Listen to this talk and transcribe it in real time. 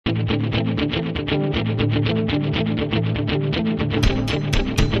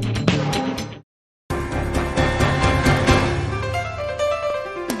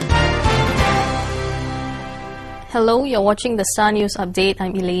Hello, you're watching the Star News Update.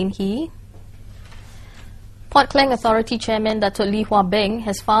 I'm Eileen Hee. Port Klang Authority Chairman Datuk Beng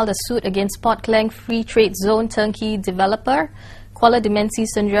has filed a suit against Port Klang Free Trade Zone turnkey developer Kuala Dimensi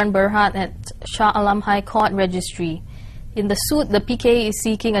Sendirian Berhad at Shah Alam High Court Registry. In the suit, the PKA is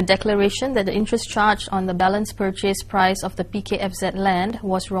seeking a declaration that the interest charged on the balance purchase price of the PKFZ land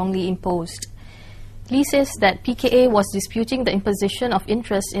was wrongly imposed. Lee says that PKA was disputing the imposition of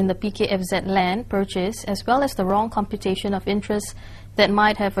interest in the PKFZ land purchase as well as the wrong computation of interest that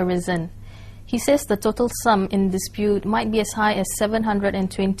might have arisen. He says the total sum in dispute might be as high as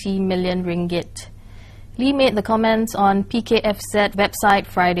 720 million ringgit. Lee made the comments on PKFZ website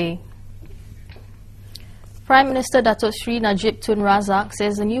Friday. Prime Minister Datuk Sri Najib Tun Razak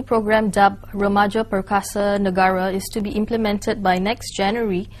says the new program dubbed Remaja Perkasa Negara is to be implemented by next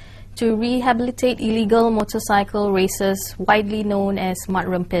January to rehabilitate illegal motorcycle races widely known as Mat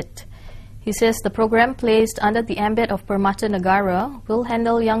Rempits. He says the program placed under the ambit of Permata Negara will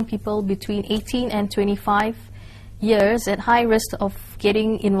handle young people between 18 and 25 years at high risk of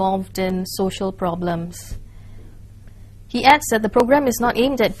getting involved in social problems. He adds that the program is not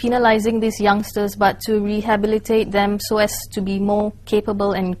aimed at penalizing these youngsters but to rehabilitate them so as to be more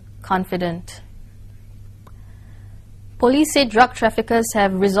capable and confident. Police say drug traffickers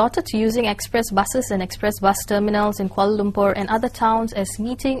have resorted to using express buses and express bus terminals in Kuala Lumpur and other towns as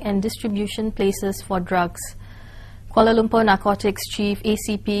meeting and distribution places for drugs. Kuala Lumpur Narcotics Chief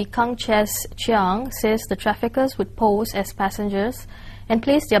ACP Kang Chiang says the traffickers would pose as passengers and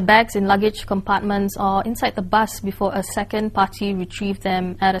place their bags in luggage compartments or inside the bus before a second party retrieved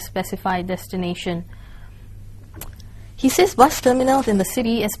them at a specified destination. He says bus terminals in the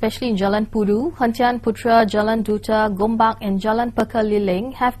city, especially in Jalan Pudu, Hentian Putra, Jalan Duta, Gombak and Jalan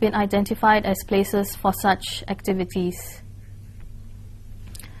Pekaliling have been identified as places for such activities.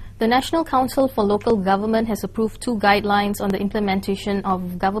 The National Council for Local Government has approved 2 guidelines on the implementation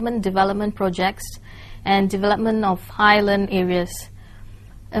of government development projects and development of highland areas.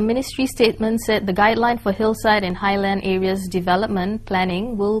 A ministry statement said the guideline for hillside and highland areas development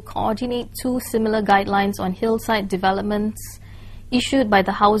planning will coordinate 2 similar guidelines on hillside developments issued by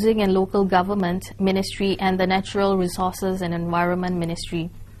the Housing and Local Government Ministry and the Natural Resources and Environment Ministry.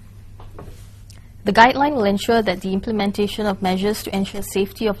 The guideline will ensure that the implementation of measures to ensure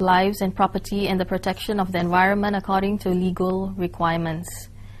safety of lives and property and the protection of the environment according to legal requirements.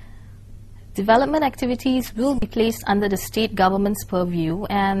 Development activities will be placed under the state government's purview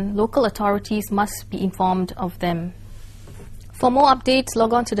and local authorities must be informed of them. For more updates,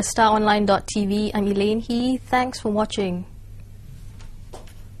 log on to thestaronline.tv. I'm Eileen Hee. Thanks for watching.